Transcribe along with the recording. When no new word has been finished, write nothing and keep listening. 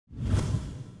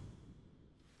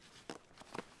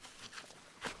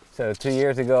So 2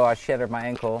 years ago I shattered my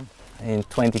ankle in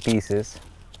 20 pieces,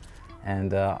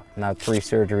 and now 3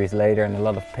 surgeries later and a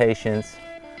lot of patience,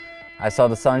 I saw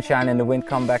the sunshine and the wind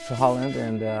come back to Holland,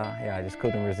 and yeah, I just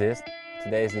couldn't resist.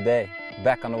 Today is the day,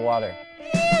 back on the water.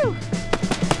 Woo!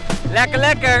 Lekker,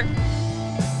 lekker!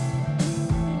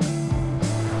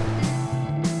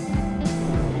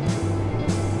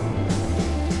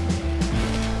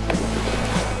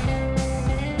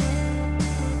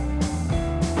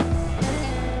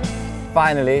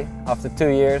 Finally, after 2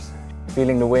 years,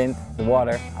 feeling the wind, the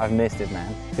water, I've missed it,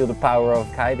 man. Feel the power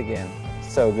of a kite again.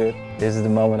 So good. This is the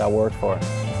moment I worked for.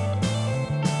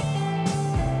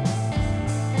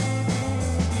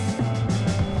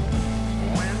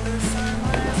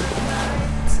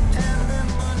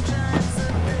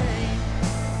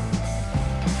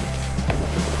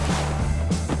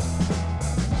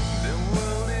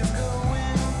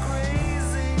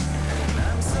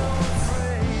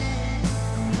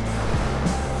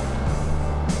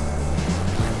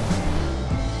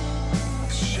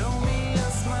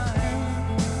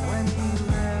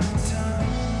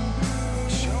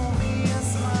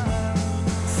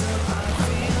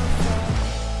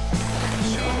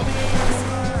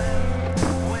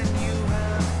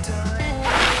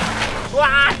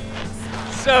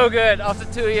 So good. After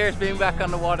 2 years being back on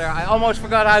the water, I almost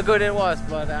forgot how good it was,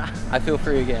 but I feel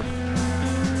free again.